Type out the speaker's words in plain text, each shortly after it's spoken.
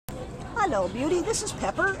Hello, beauty. This is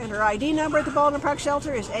Pepper, and her ID number at the Baldwin Park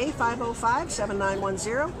Shelter is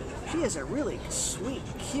A5057910. She is a really sweet,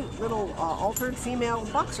 cute little altered female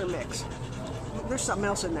boxer mix. There's something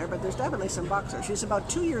else in there, but there's definitely some boxer. She's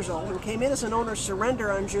about 2 years old and came in as an owner's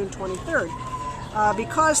surrender on June 23rd.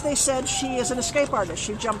 Because they said she is an escape artist.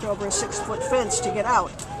 She jumped over a 6-foot fence to get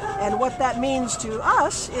out. And what that means to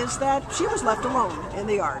us is that she was left alone in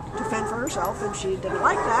the yard to fend for herself, and she didn't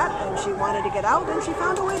like that, and she wanted to get out, and she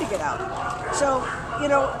found a way to get out. So, you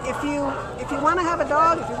know, if you want to have a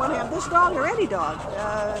dog, if you want to have this dog or any dog,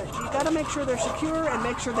 you got to make sure they're secure and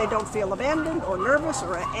make sure they don't feel abandoned or nervous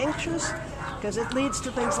or anxious, because it leads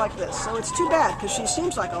to things like this. So it's too bad, because she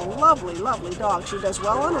seems like a lovely, lovely dog. She does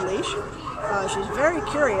well on a leash. She's very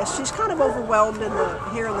curious. She's kind of overwhelmed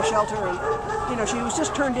here in the shelter, and you know, she was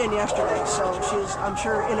just turned in yesterday, so she's, I'm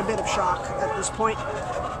sure, in a bit of shock at this point.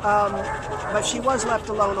 But she was left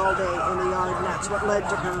alone all day in the yard, and that's what led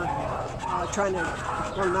to her trying to,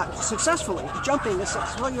 well, not successfully, jumping a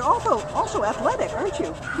 6. Well, you're also athletic, aren't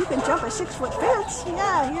you? You can jump a 6-foot fence.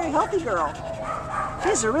 Yeah, you're a healthy girl.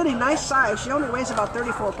 She's a really nice size. She only weighs about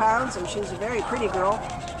 34 pounds, and she's a very pretty girl.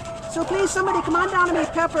 So please, somebody come on down to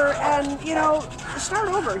meet Pepper and, you know, start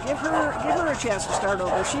over. Give her a chance to start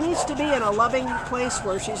over. She needs to be in a loving place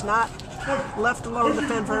where she's not left alone to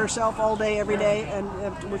fend for herself all day, every day, and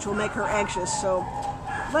which will make her anxious. So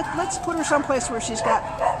let's put her someplace where she's got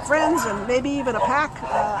friends and maybe even a pack.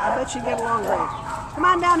 I bet she'd get along great. Come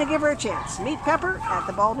on down and give her a chance. Meet Pepper at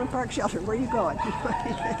the Baldwin Park Shelter. Where are you going? You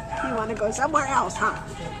want to go somewhere else, huh?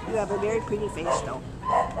 You have a very pretty face, though.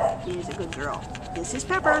 She's a good girl. This is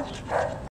Pepper.